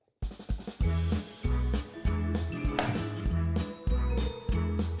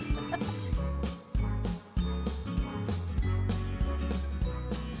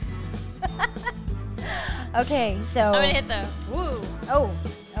Okay, so. I'm gonna hit the woo. Oh,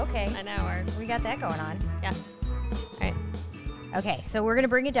 okay. I know. We got that going on. Yeah. All right. Okay, so we're going to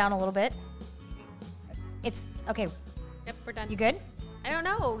bring it down a little bit. It's, okay, Yep, we're done. you good? I don't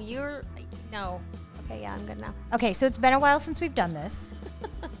know. No. Okay, yeah, I'm good now. Okay, so it's been a while since we've done this.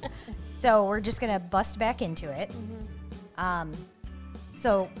 So we're just going to bust back into it.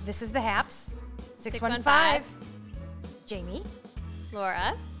 So this is the Haps. 615. Jamie.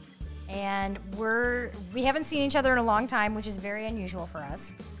 Laura. And we haven't seen each other in a long time, which is very unusual for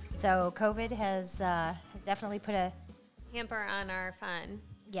us. So COVID has definitely put a Hamper on our fun.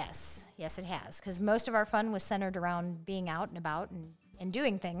 yes, it has, because most of our fun was centered around being out and about and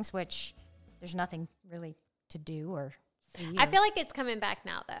doing things, which there's nothing really to do or see. I feel like it's coming back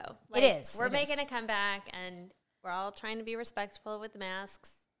now, though. It is. We're It making is. a comeback, and we're all trying to be respectful with the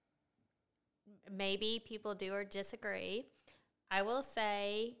masks. Maybe people do or disagree. I will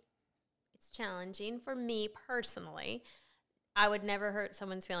say it's challenging for me personally. I would never hurt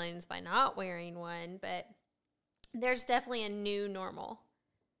someone's feelings by not wearing one, but there's definitely a new normal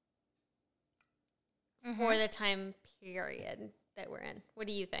for the time period that we're in. What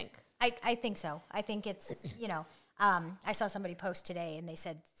do you think? I think so. I think it's, I saw somebody post today and they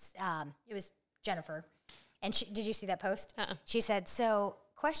said, it was Jennifer. And did you see that post? She said, so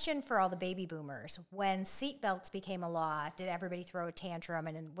question for all the baby boomers. When seatbelts became a law, did everybody throw a tantrum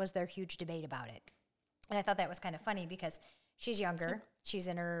and was there huge debate about it? And I thought that was kind of funny because she's younger. She's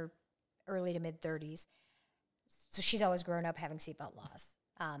in her early to mid 30s. So she's always grown up having seatbelt laws.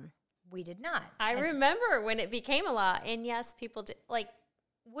 We did not. I remember when it became a law, and yes, people did. Like,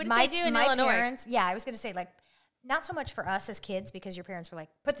 what did my, they do in my Illinois? Parents, yeah, I was going to say, like, not so much for us as kids because your parents were like,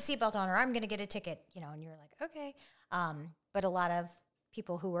 put the seatbelt on or I'm going to get a ticket, and you're like, okay. But a lot of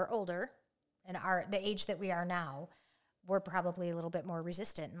people who were older and are the age that we are now were probably a little bit more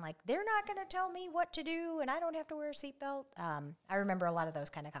resistant and like, they're not going to tell me what to do and I don't have to wear a seatbelt. I remember a lot of those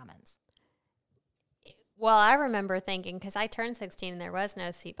kind of comments. Well, I remember thinking, because I turned 16 and there was no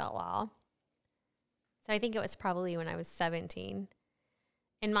seatbelt law. So I think it was probably when I was 17.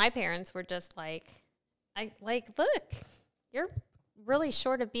 And my parents were just like, look, you're really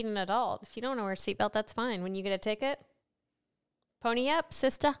short of being an adult. If you don't know wear a seatbelt, that's fine. When you get a ticket, pony up,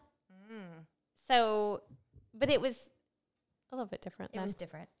 sister. So, but it was a little bit different then. It was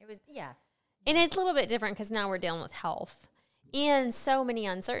different. It was, yeah. And it's a little bit different because now we're dealing with health and so many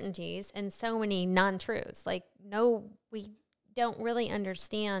uncertainties and so many non-truths. Like, no, we don't really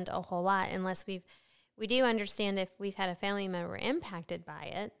understand a whole lot unless we do understand if we've had a family member impacted by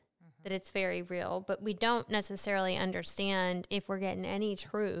it, that it's very real, but we don't necessarily understand if we're getting any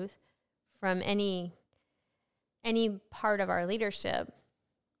truth from any part of our leadership.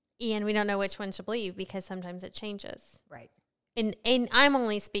 And we don't know which one to believe because sometimes it changes. Right. And I'm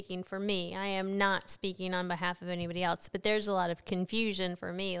only speaking for me. I am not speaking on behalf of anybody else, but there's a lot of confusion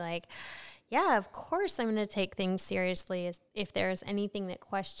for me. Like, yeah, of course I'm going to take things seriously if there's anything that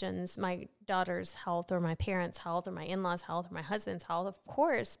questions my daughter's health or my parents' health or my in-laws' health or my husband's health, of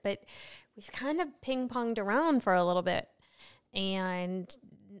course. But we've kind of ping-ponged around for a little bit. And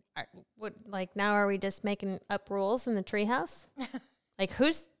now are we just making up rules in the treehouse? Like,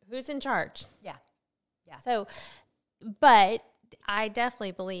 who's in charge? Yeah. So, but I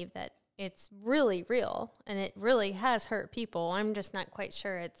definitely believe that it's really real and it really has hurt people. I'm just not quite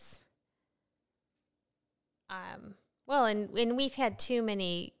sure it's, and we've had too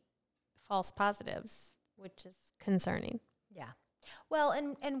many false positives, which is concerning. Yeah. Well,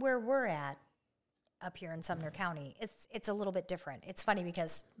 and where we're at up here in Sumner County, it's a little bit different. It's funny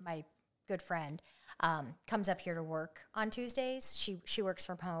because my good friend comes up here to work on Tuesdays. She works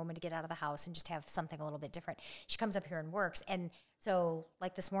from home and to get out of the house and just have something a little bit different. She comes up here and works. And so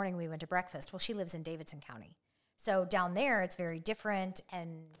like this morning we went to breakfast. Well, she lives in Davidson County. So down there it's very different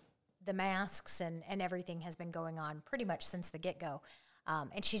and the masks and everything has been going on pretty much since the get-go.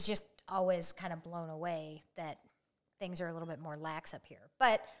 And she's just always kind of blown away that things are a little bit more lax up here.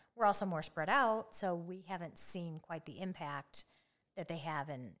 But we're also more spread out, so we haven't seen quite the impact that they have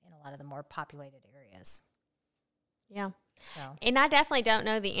in a lot of the more populated areas. Yeah. So. And I definitely don't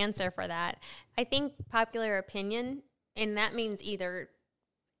know the answer for that. I think popular opinion, and that means either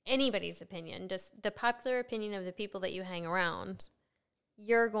anybody's opinion, just the popular opinion of the people that you hang around,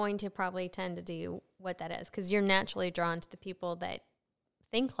 you're going to probably tend to do what that is because you're naturally drawn to the people that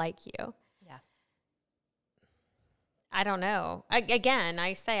think like you. Yeah. I don't know.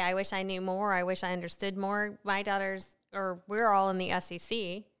 I say I wish I knew more. I wish I understood more. My daughters, or we're all in the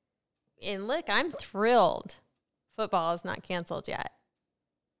SEC. And look, I'm thrilled football is not canceled yet.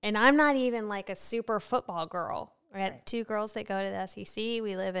 And I'm not even like a super football girl. I have two girls that go to the SEC.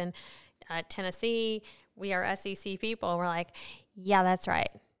 We live in Tennessee. we are SEC people. We're like, yeah, that's right.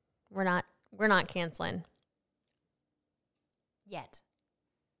 We're not canceling. Yet.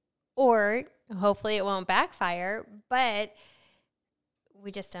 Or hopefully it won't backfire, but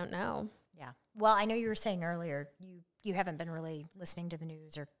we just don't know. Yeah. Well, I know you were saying earlier you haven't been really listening to the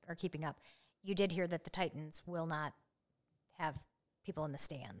news or keeping up. You did hear that the Titans will not have people in the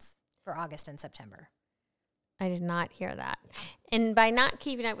stands for August and September. I did not hear that. And by not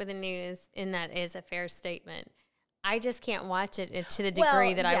keeping up with the news, and that is a fair statement, I just can't watch it to the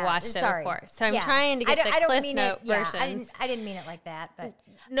degree that I watched it before. So I'm trying to get the Cliff Note versions. I didn't mean it like that, but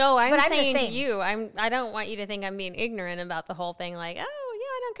no, I'm saying to you, I don't want you to think I'm being ignorant about the whole thing. Like, oh yeah,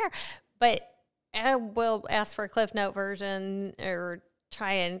 I don't care. But I will ask for a Cliff Note version or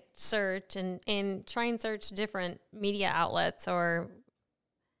try and search and try and search different media outlets. Or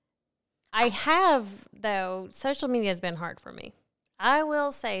I have, though, social media has been hard for me. I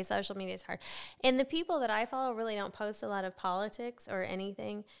will say social media is hard. And the people that I follow really don't post a lot of politics or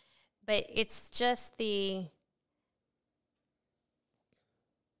anything, but it's just I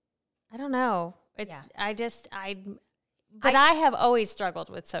don't know. I have always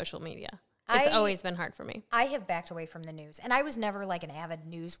struggled with social media. It's always been hard for me. I have backed away from the news, and I was never like an avid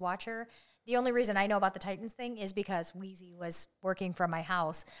news watcher. The only reason I know about the Titans thing is because Wheezy was working from my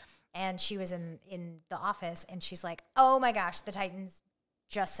house, and she was in the office, and she's like, oh my gosh, the Titans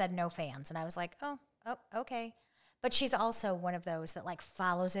just said no fans. And I was like, oh, okay. But she's also one of those that like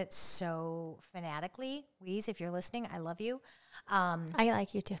follows it so fanatically. Wheeze, if you're listening, I love you. I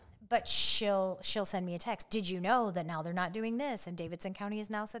like you too. But she'll send me a text. Did you know that now they're not doing this? And Davidson County has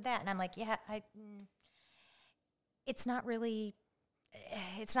now said that. And I'm like, yeah, it's not really,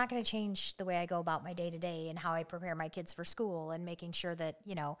 it's not going to change the way I go about my day to day and how I prepare my kids for school and making sure that,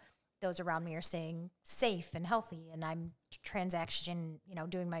 those around me are staying safe and healthy, and I'm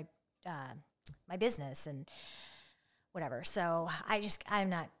doing my my business and whatever. So I'm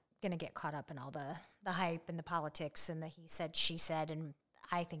not going to get caught up in all the hype and the politics and the he said, she said, and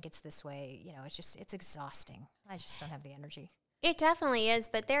I think it's this way. It's exhausting. I just don't have the energy. It definitely is,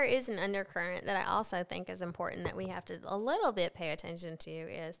 but there is an undercurrent that I also think is important that we have to a little bit pay attention to,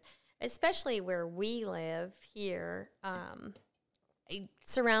 is especially where we live here,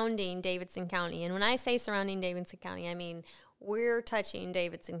 surrounding Davidson County. And when I say surrounding Davidson County, I mean we're touching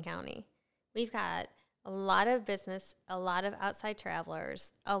Davidson County. We've got a lot of business, a lot of outside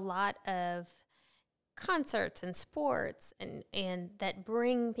travelers, a lot of concerts and sports and that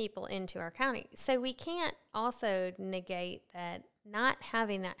bring people into our county. So we can't also negate that not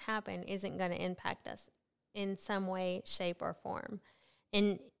having that happen isn't going to impact us in some way, shape, or form.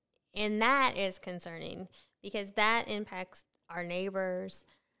 And that is concerning because that impacts our neighbors,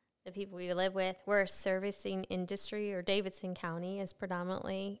 the people we live with. We're a servicing industry, or Davidson County is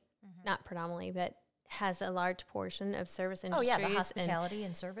predominantly, not predominantly, but has a large portion of service industries. Oh, yeah, the hospitality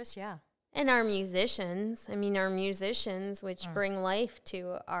and service, yeah. And our musicians, which bring life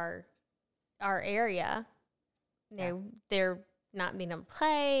to our area, they're not being able to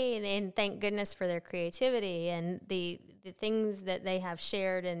play, and thank goodness for their creativity and the things that they have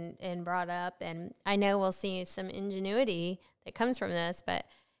shared and brought up. And I know we'll see some ingenuity that comes from this, but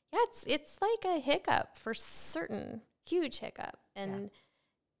yeah, it's like a hiccup for certain, huge hiccup. And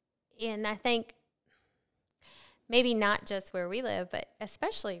I think maybe not just where we live, but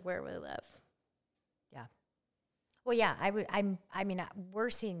especially where we live. Yeah. Well, yeah, we're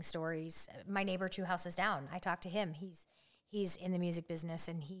seeing stories. My neighbor 2 houses down, I talked to him. He's in the music business,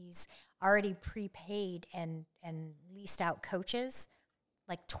 and he's already prepaid and leased out coaches,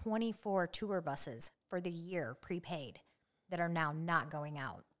 like 24 tour buses for the year prepaid that are now not going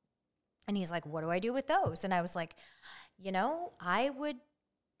out. And he's like, what do I do with those? And I was like, I would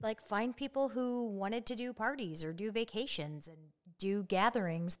like find people who wanted to do parties or do vacations and do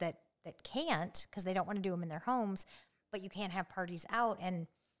gatherings that can't, because they don't want to do them in their homes, but you can't have parties out, and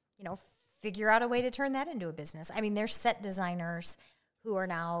figure out a way to turn that into a business. I mean, there's set designers who are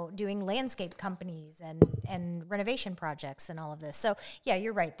now doing landscape companies and renovation projects and all of this. So yeah,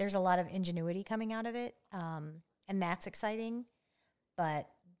 you're right. There's a lot of ingenuity coming out of it, and that's exciting. But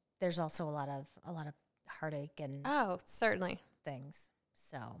there's also a lot of heartache and certainly things.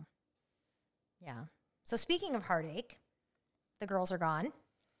 So yeah. So speaking of heartache, the girls are gone.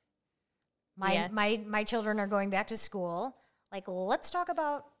 My children are going back to school. Like, let's talk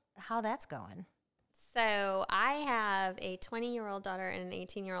about how that's going. So I have a 20-year-old daughter and an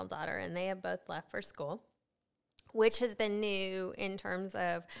 18-year-old daughter, and they have both left for school, which has been new in terms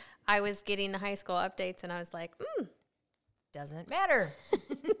of I was getting the high school updates, and I was like, doesn't matter.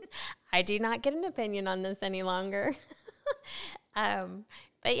 I do not get an opinion on this any longer.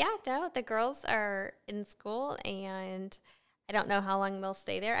 But yeah, no, the girls are in school, and I don't know how long they'll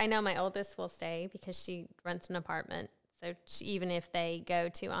stay there. I know my oldest will stay because she rents an apartment. So even if they go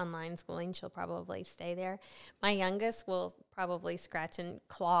to online schooling, she'll probably stay there. My youngest will probably scratch and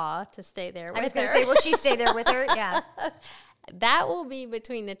claw to stay there with her. I was going to say, will she stay there with her? Yeah. That will be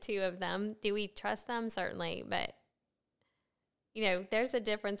between the two of them. Do we trust them? Certainly. But, there's a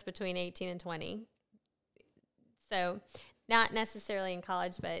difference between 18 and 20. So not necessarily in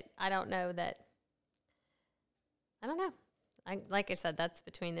college, but I don't know. Like I said, that's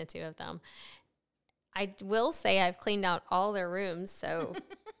between the two of them. I will say I've cleaned out all their rooms, so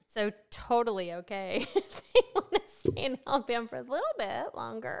totally okay. If they want to stay in Alabama for a little bit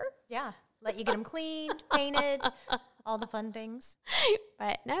longer. Yeah. Let you get them cleaned, painted, all the fun things.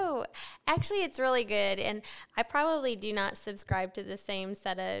 But no, actually it's really good. And I probably do not subscribe to the same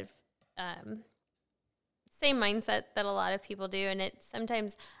set of, same mindset that a lot of people do. And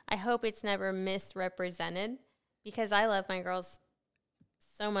sometimes I hope it's never misrepresented because I love my girls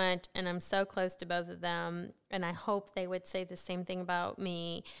so much, and I'm so close to both of them, and I hope they would say the same thing about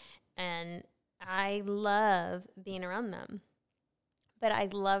me, and I love being around them. But I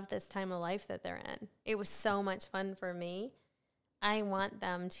love this time of life that they're in. It was so much fun for me. I want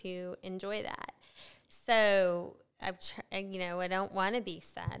them to enjoy that. So I don't want to be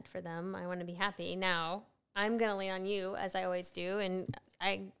sad for them. I want to be happy. Now, I'm going to lean on you, as I always do, and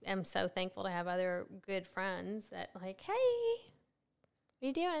I am so thankful to have other good friends that hey, what are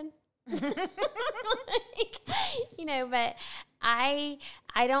you doing? But I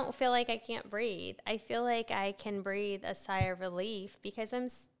don't feel like I can't breathe. I feel like I can breathe a sigh of relief because I'm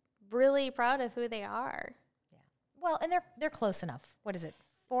really proud of who they are. Yeah. Well, and they're close enough. What is it?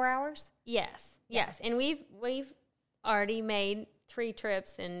 4 hours? Yes. Yeah. Yes. And we've already made 3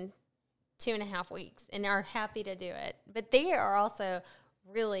 trips in 2.5 weeks and are happy to do it. But they are also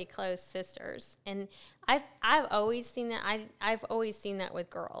really close sisters, and I've always seen that. I've always seen that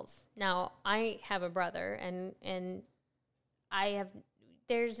with girls. Now I have a brother, and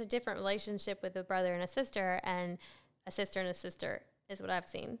there's a different relationship with a brother and a sister and a sister is what I've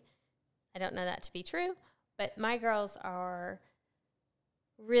seen. I don't know that to be true, but my girls are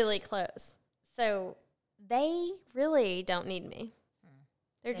really close, so they really don't need me.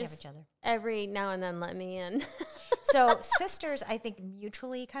 They're just have each other. Every now and then let me in. So sisters, I think,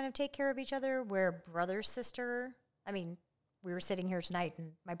 mutually kind of take care of each other, where brother, sister, I mean, we were sitting here tonight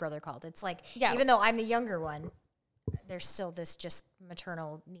and my brother called. It's like, even though I'm the younger one, there's still this just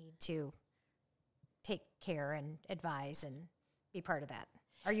maternal need to take care and advise and be part of that.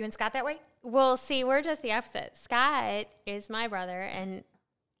 Are you and Scott that way? Well, see, we're just the opposite. Scott is my brother, and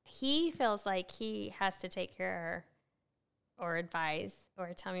he feels like he has to take care or advise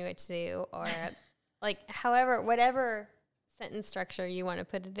or tell me what to do or whatever sentence structure you want to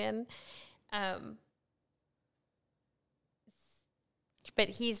put it in. But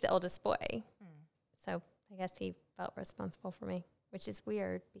he's the oldest boy. So I guess he felt responsible for me, which is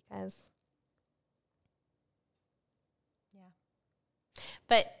weird because. Yeah.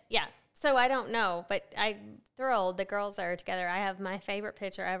 But yeah, so I don't know, but I'm thrilled the girls are together. I have my favorite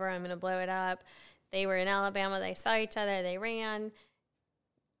picture ever. I'm going to blow it up. They were in Alabama. They saw each other. They ran.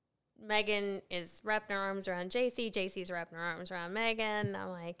 Megan is wrapping her arms around JC. JC's wrapping her arms around Megan. I'm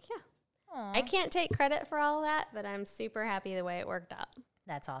like, yeah. Aww. I can't take credit for all of that, but I'm super happy the way it worked out.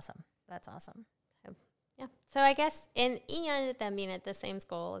 That's awesome. That's awesome. So, yeah. So I guess, and them being at the same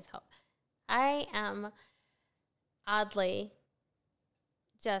school is help. I am oddly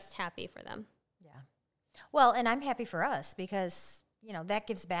just happy for them. Yeah. Well, and I'm happy for us because, that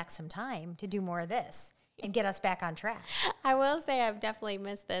gives back some time to do more of this. And get us back on track. I will say I've definitely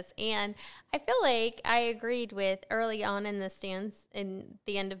missed this. And I feel like I agreed with early on in the stands in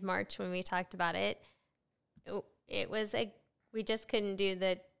the end of March when we talked about it. It was we just couldn't do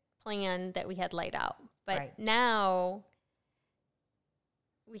the plan that we had laid out. But now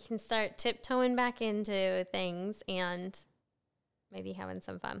we can start tiptoeing back into things and maybe having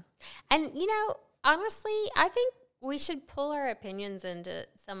some fun. And, honestly, I think we should pull our opinions into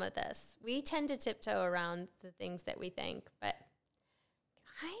some of this. We tend to tiptoe around the things that we think, but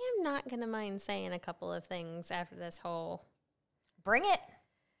I am not going to mind saying a couple of things after this whole bring it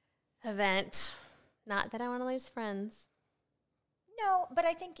event. Not that I want to lose friends. No, but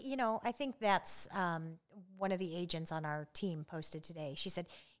I think, I think that's one of the agents on our team posted today. She said,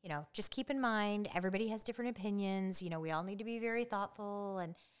 just keep in mind, everybody has different opinions. We all need to be very thoughtful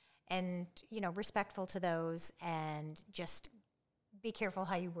and respectful to those, and just be careful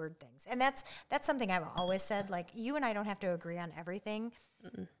how you word things. And that's something I've always said. Like, you and I don't have to agree on everything,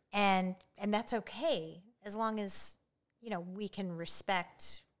 and that's okay as long as we can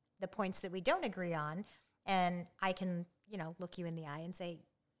respect the points that we don't agree on, and I can, look you in the eye and say,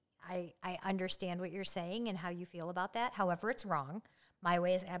 I understand what you're saying and how you feel about that. However, it's wrong. My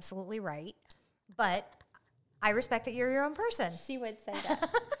way is absolutely right. But I respect that you're your own person. She would say that.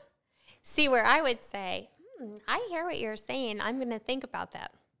 See, where I would say, I hear what you're saying. I'm going to think about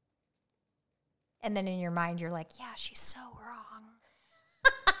that. And then in your mind, you're like, yeah, she's so wrong.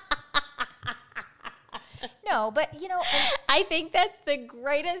 No, but, I think that's the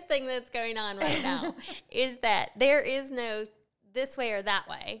greatest thing that's going on right now is that there is no this way or that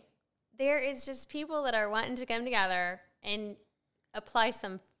way. There is just people that are wanting to come together and apply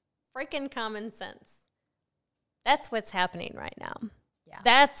some freaking common sense. That's what's happening right now. Yeah.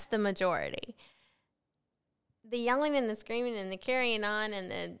 That's the majority. The yelling and the screaming and the carrying on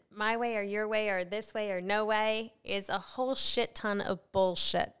and the my way or your way or this way or no way is a whole shit ton of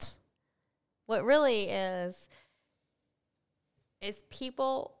bullshit. What really is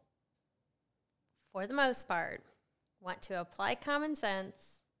people, for the most part, want to apply common sense,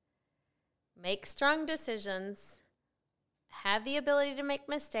 make strong decisions, have the ability to make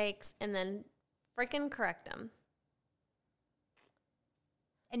mistakes, and then freaking correct them.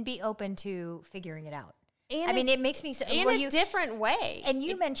 And be open to figuring it out. And it makes me... in a different way. And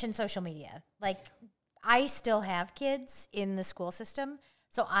you mentioned social media. Like, I still have kids in the school system,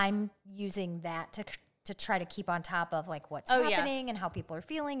 so I'm using that to try to keep on top of, like, what's happening and how people are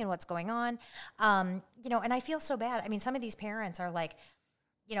feeling and what's going on. And I feel so bad. I mean, some of these parents are like,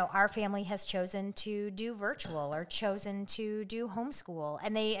 our family has chosen to do virtual or chosen to do homeschool,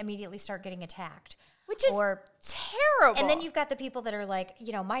 and they immediately start getting attacked. Which is terrible. And then you've got the people that are like,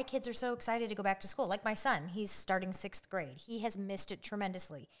 my kids are so excited to go back to school. Like my son, he's starting 6th grade. He has missed it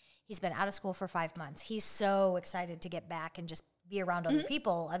tremendously. He's been out of school for 5 months. He's so excited to get back and just be around other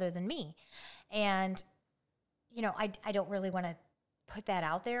people other than me. And, I don't really want to put that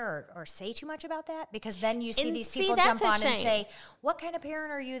out there or say too much about that, because then you see these people jump on and say, what kind of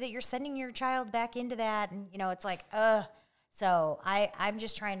parent are you that you're sending your child back into that? And, it's like, So I'm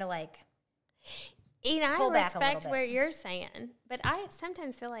just trying to, like... And I respect where you're saying, but I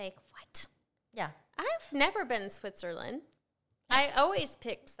sometimes feel like, what? Yeah. I've never been in Switzerland. I always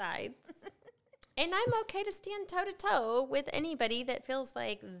pick sides. And I'm okay to stand toe-to-toe with anybody that feels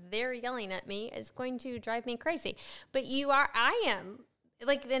like they're yelling at me is going to drive me crazy. But I am.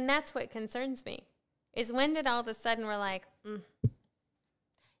 Like, then that's what concerns me, is when did all of a sudden we're like,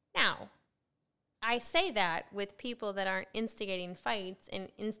 Now, I say that with people that aren't instigating fights and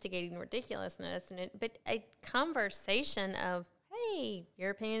instigating ridiculousness, but a conversation of, hey,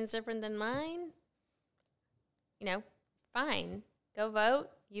 your opinion is different than mine. Fine. Go vote.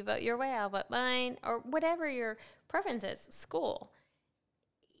 You vote your way, I'll vote mine, or whatever your preference is. School.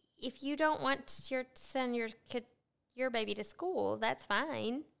 If you don't want to send your baby to school, that's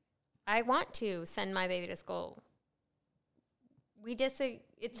fine. I want to send my baby to school.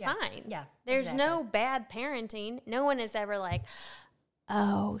 It's fine. Yeah. There's no bad parenting. No one is ever like,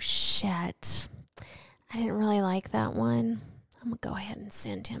 oh, shit. I didn't really like that one. I'm going to go ahead and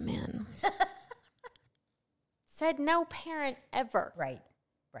send him in. Said no parent ever. Right.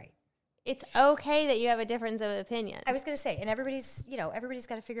 It's okay that you have a difference of opinion. I was going to say, and everybody's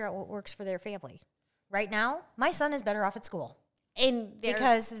got to figure out what works for their family. Right now, my son is better off at school. And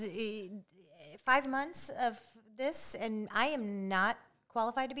because 5 months of this, and I am not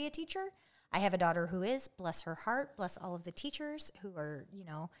qualified to be a teacher. I have a daughter who is, bless her heart, bless all of the teachers who are,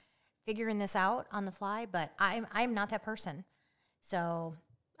 figuring this out on the fly, but I'm not that person. So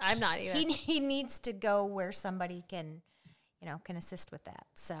I'm not either. He needs to go where somebody can assist with that.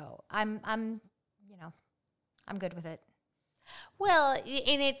 So I'm good with it. Well, and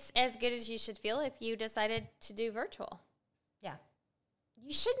it's as good as you should feel if you decided to do virtual. Yeah.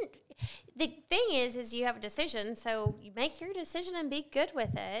 You shouldn't. The thing is you have a decision, so you make your decision and be good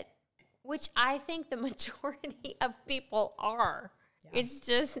with it, which I think the majority of people are. Yeah. It's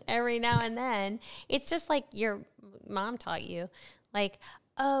just every now and then. It's just like your mom taught you. Like,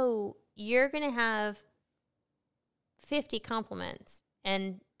 oh, you're going to have 50 compliments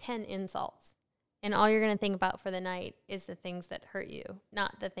and 10 insults. And all you're going to think about for the night is the things that hurt you,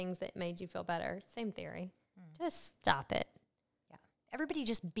 not the things that made you feel better. Same theory. Just stop it. Yeah. Everybody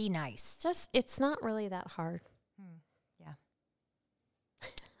just be nice. It's not really that hard. Yeah.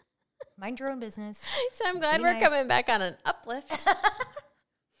 Mind your own business. So I'm glad we're coming back on an uplift.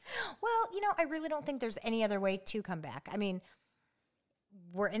 Well, I really don't think there's any other way to come back. I mean,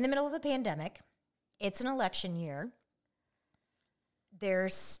 we're in the middle of a pandemic. It's an election year.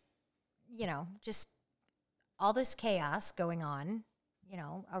 There's, just all this chaos going on,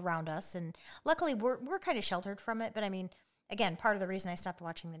 around us. And luckily we're kind of sheltered from it. But I mean, again, part of the reason I stopped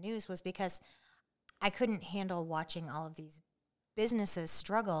watching the news was because I couldn't handle watching all of these businesses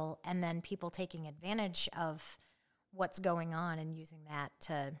struggle and then people taking advantage of what's going on and using that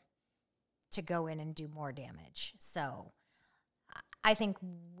to go in and do more damage. So I think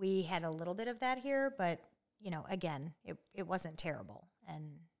we had a little bit of that here, but again, it wasn't terrible,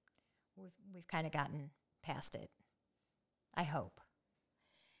 and we've kind of gotten past it. I hope.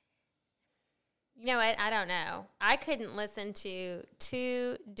 You know what? I don't know. I couldn't listen to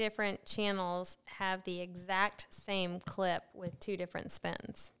two different channels have the exact same clip with two different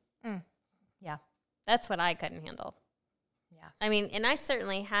spins. Yeah. That's what I couldn't handle. Yeah. I mean, and I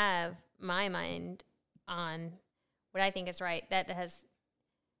certainly have my mind on what I think is right. I've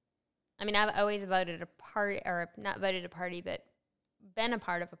always voted a party, or not voted a party, but been a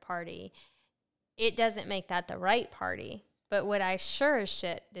part of a party. It doesn't make that the right party. But what I sure as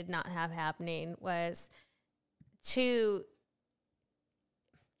shit did not have happening was two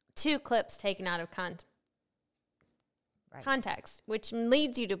clips taken out of context, which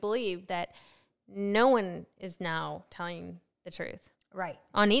leads you to believe that no one is now telling the truth. Right.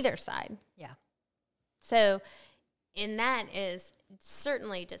 On either side. Yeah. So, and that is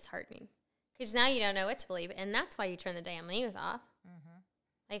certainly disheartening, because now you don't know what to believe, and that's why you turn the damn news off. Mm-hmm.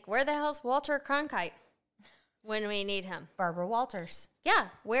 Like, where the hell's Walter Cronkite when we need him? Barbara Walters. Yeah.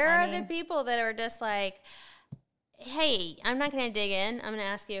 Where are the people that are just like, hey, I'm not going to dig in. I'm going to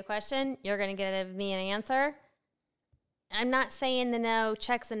ask you a question. You're going to give me an answer. I'm not saying the no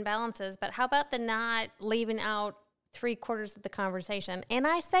checks and balances, but how about the not leaving out 3/4 of the conversation? And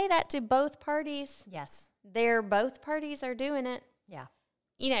I say that to both parties. Yes. Both parties are doing it. Yeah.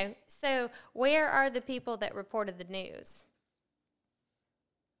 So where are the people that reported the news?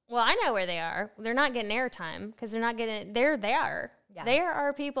 Well, I know where they are. They're not getting airtime because they're not getting, they're there. Yeah. There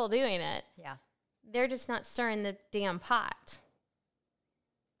are people doing it. Yeah. They're just not stirring the damn pot.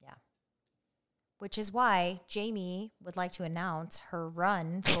 Yeah. Which is why Jamie would like to announce her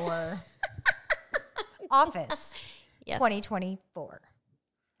run for office 2024.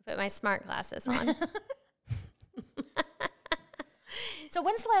 Put my smart glasses on. So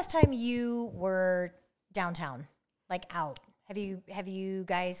when's the last time you were downtown, like out? Have you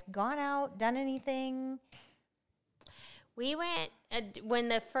guys gone out, done anything? We went, when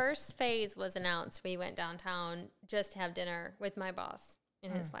the first phase was announced, we went downtown just to have dinner with my boss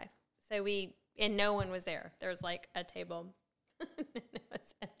and his wife. So and no one was there. There was like a table and it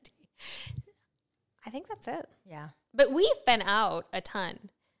was empty. I think that's it. Yeah. But we've been out a ton.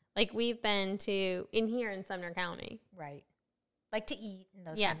 Like, we've been in here in Sumner County. Right. Like to eat and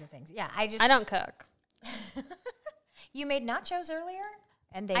those kinds of things. Yeah. I don't cook. You made nachos earlier,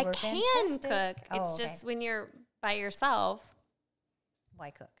 and they were fantastic. I can cook. It's just when you're by yourself.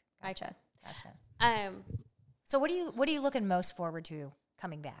 Why cook? Gotcha. So what are you looking most forward to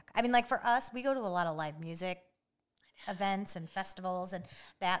coming back? I mean, like for us, we go to a lot of live music events and festivals and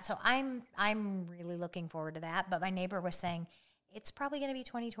that. So I'm really looking forward to that. But my neighbor was saying it's probably going to be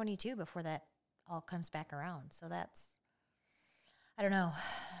 2022 before that all comes back around. So that's, I don't know.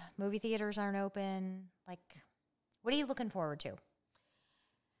 Movie theaters aren't open. Like, what are you looking forward to?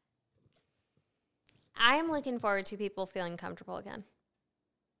 I'm looking forward to people feeling comfortable again.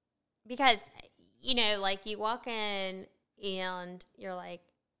 Because, like you walk in and you're like,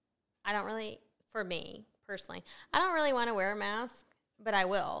 for me personally, I don't really want to wear a mask, but I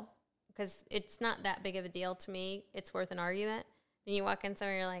will, because it's not that big of a deal to me. It's worth an argument. Then you walk in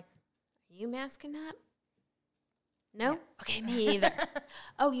somewhere, you're like, are you masking up? No? Yeah. Okay, me either.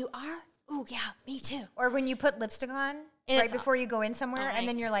 Oh, you are? Oh, yeah, me too. Or when you put lipstick on right before you go in somewhere, and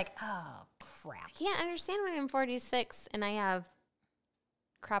then you're like, oh, crap. I can't understand when I'm 46 and I have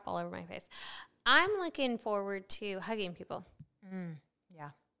crap all over my face. I'm looking forward to hugging people. Yeah.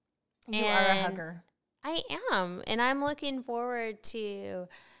 You are a hugger. I am. And I'm looking forward to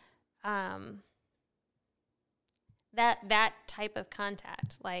that type of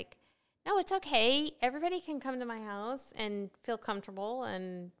contact. Like, no, it's okay. Everybody can come to my house and feel comfortable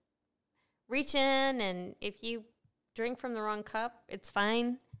and reach in. And if you drink from the wrong cup, it's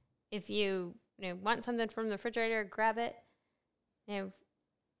fine. If you want something from the refrigerator, grab it.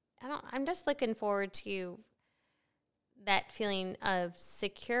 I'm just looking forward to that feeling of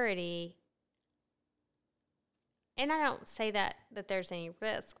security. And I don't say that there's any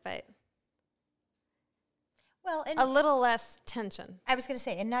risk, but and a little less tension. I was going to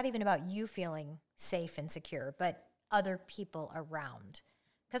say, and not even about you feeling safe and secure, but other people around.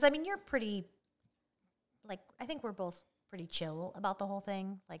 Because, I mean, you're pretty, I think we're both pretty chill about the whole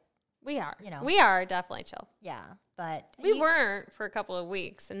thing. Like, We are. You know. We are definitely chill. Yeah, but We weren't for a couple of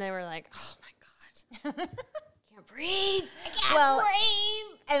weeks, and they were like, "Oh my god, can't breathe. I can't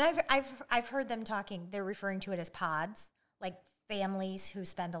breathe." And I've heard them talking. They're referring to it as pods, like families who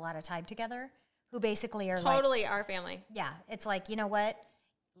spend a lot of time together, who basically are Totally our family. yeah. It's like, you know what?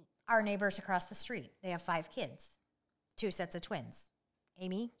 Our neighbors across the street, they have 5 kids, 2 sets of twins.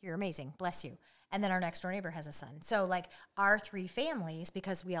 Amy, you're amazing. Bless you. And then our next door neighbor has a son. So like our 3 families,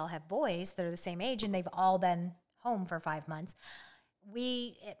 because we all have boys that are the same age and they've all been home for 5 months,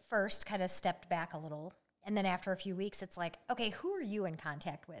 we at first kind of stepped back a little. And then after a few weeks, it's like, okay, who are you in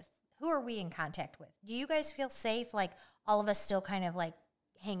contact with? Who are we in contact with? Do you guys feel safe? Like all of us still kind of like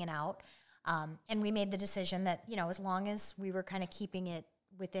hanging out. And we made the decision that, you know, as long as we were kind of keeping it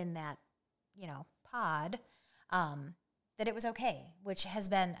within that, you know, pod, that it was okay, which has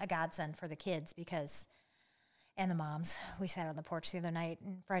been a godsend for the kids because, and the moms, we sat on the porch the other night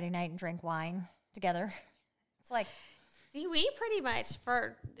and Friday night and drank wine together. It's like, See, we pretty much,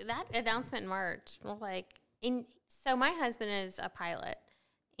 for that announcement in March, we're like, so my husband is a pilot,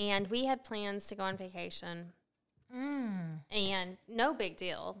 and we had plans to go on vacation, and no big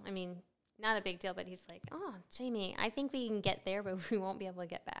deal. I mean, not a big deal, but he's like, oh, Jamie, I think we can get there, but we won't be able to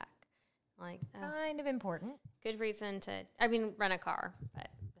get back. Like, kind of important. good reason to, rent a car, but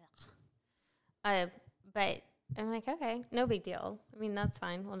I'm like, okay, no big deal. I mean, that's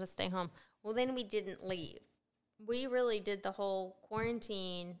fine. We'll just stay home. Well, then we didn't leave. We really did the whole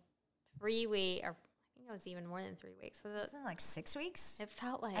quarantine 3 weeks, or I think it was even more than 3 weeks. Was it? Wasn't it like 6 weeks? It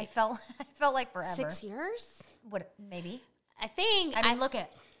felt like I felt like forever. 6 years. What? Maybe. I think. I mean, look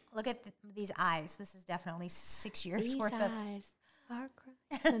at these eyes. This is definitely 6 years these worth eyes are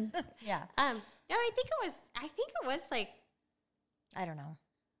crying. Yeah. No, I think it was like I don't know.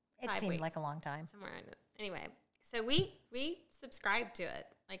 It 5 seemed weeks. like a long time. somewhere in it. Anyway, so we subscribed to it.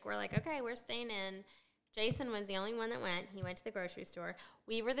 Like, we're like, okay, we're staying in. Jason was the only one that went. He went to the grocery store.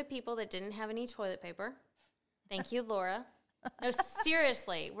 We were the people that didn't have any toilet paper. Thank you, Laura. No,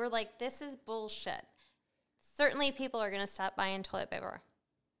 seriously. We're like, this is bullshit. Certainly people are going to stop buying toilet paper.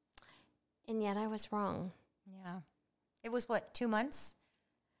 And yet I was wrong. Yeah. It was what, 2 months?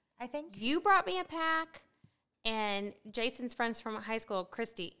 I think. You brought me a pack, and Jason's friends from high school,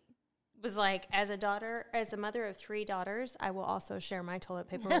 Christy, was like, as a mother of 3 daughters, I will also share my toilet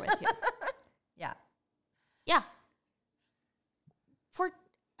paper with you. Yeah. Yeah. For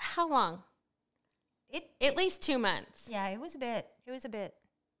how long? At least 2 months. Yeah, it was a bit.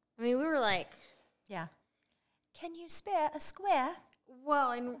 I mean, we were like, Yeah. Can you spare a square?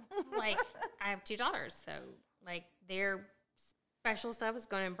 well, and like, I have 2 daughters, so like their special stuff is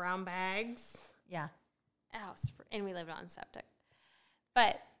going in brown bags. Yeah. Oh, and we lived on septic.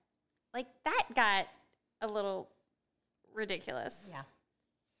 But like that got a little ridiculous. Yeah.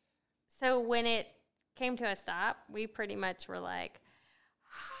 So when it came to a stop, we pretty much were like,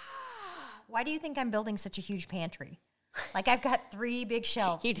 Why do you think I'm building such a huge pantry? Like I've got 3 big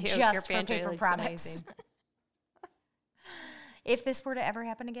shelves You do. just Your for pantry paper looks products. amazing. If this were to ever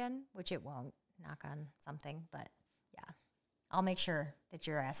happen again, which it won't, knock on something, but yeah, I'll make sure that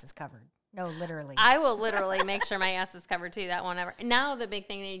your ass is covered. No, literally. I will literally make sure my ass is covered too. That won't ever. Now the big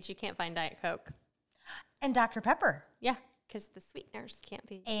thing is you can't find Diet Coke. And Dr. Pepper. Yeah, because the sweeteners can't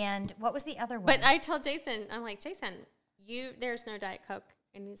be. And what was the other one? But I told Jason, I'm like, Jason, there's no Diet Coke.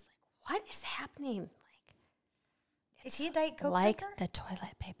 And he's like, what is happening? Like, is he a Diet Coke like drinker? the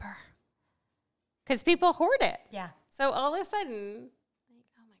toilet paper. Because people hoard it. Yeah. So all of a sudden, like,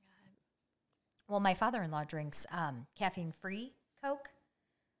 oh my God. Well, my father-in-law drinks caffeine-free Coke.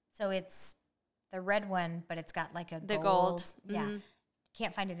 So it's the red one, but it's got like The gold. Yeah. Mm-hmm.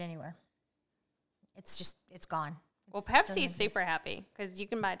 Can't find it anywhere. It's gone. Well, Doesn't Pepsi's exist. super happy because you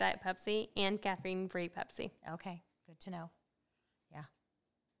can buy Diet Pepsi and caffeine-free Pepsi. Okay. Good to know. Yeah.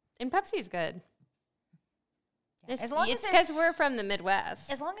 And Pepsi's good. Yeah. It's As long as because we're from the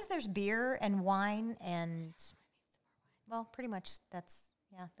Midwest. As long as there's beer and wine and, well, pretty much that's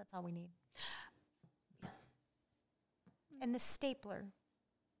all we need. And the stapler.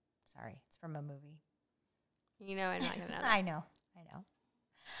 Sorry, it's from a movie. You know, I'm not going to know that. I know.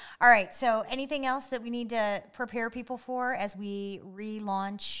 All right, so anything else that we need to prepare people for as we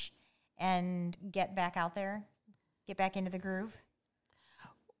relaunch and get back out there, get back into the groove?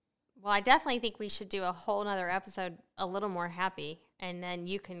 Well, I definitely think we should do a whole nother episode a little more happy, and then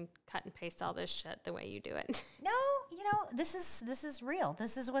you can cut and paste all this shit the way you do it. No, this is real.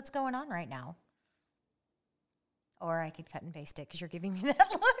 This is what's going on right now. Or I could cut and paste it because you're giving me that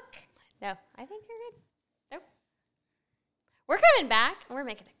look. No, I think you're good. Nope. We're coming back, and we're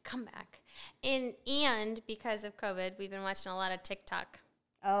making a comeback. And because of COVID, we've been watching a lot of TikTok.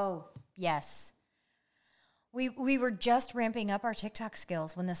 Oh, yes. We were just ramping up our TikTok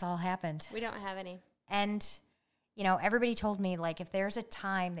skills when this all happened. We don't have any. And, you know, everybody told me, like, if there's a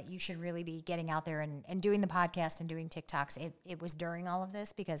time that you should really be getting out there and doing the podcast and doing TikToks, it was during all of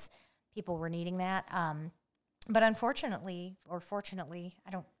this because people were needing that. But unfortunately, or fortunately,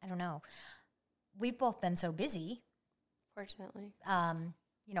 I don't know, we've both been so busy. Fortunately.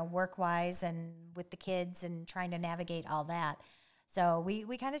 You know, work-wise and with the kids and trying to navigate all that. So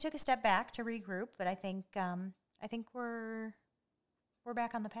we kind of took a step back to regroup, but I think we're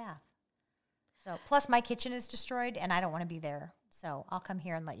back on the path. So plus my kitchen is destroyed and I don't want to be there. So I'll come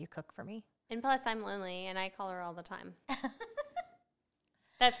here and let you cook for me. And plus I'm lonely and I call her all the time.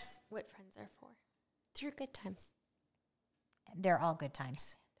 That's what friends are for. Through good times. They're all good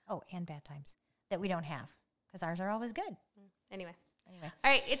times. Oh, and bad times that we don't have because ours are always good. Anyway.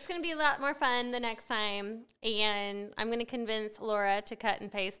 All right, it's going to be a lot more fun the next time, and I'm going to convince Laura to cut and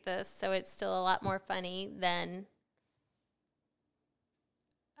paste this so it's still a lot more funny than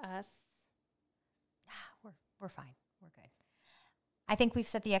us. We're fine. We're good. I think we've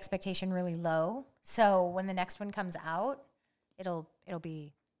set the expectation really low, so when the next one comes out, it'll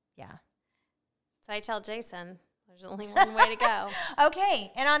be, yeah. So I tell Jason, there's only one way to go.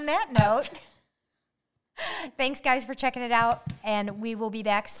 Okay, and on that note... Thanks, guys, for checking it out, and we will be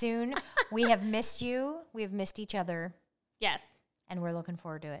back soon. We have missed you. We have missed each other. Yes. And we're looking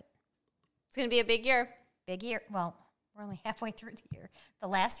forward to it. It's going to be a big year. Big year. Well, we're only halfway through the year. The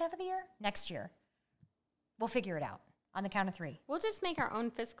last half of the year? Next year. We'll figure it out on the count of 3. We'll just make our own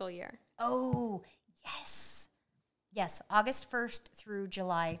fiscal year. Oh, yes. Yes, August 1st through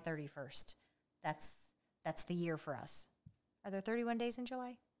July 31st. That's the year for us. Are there 31 days in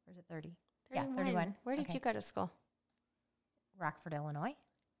July? Or is it 30? 31. Yeah, 31. Where did you go to school? Rockford, Illinois.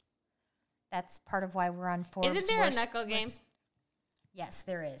 That's part of why we're on Forbes. Isn't there a knuckle game? Yes,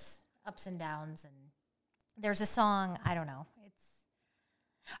 there is. Ups and downs. And there's a song. I don't know.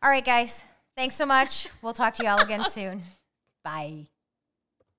 All right, guys. Thanks so much. We'll talk to you all again soon. Bye.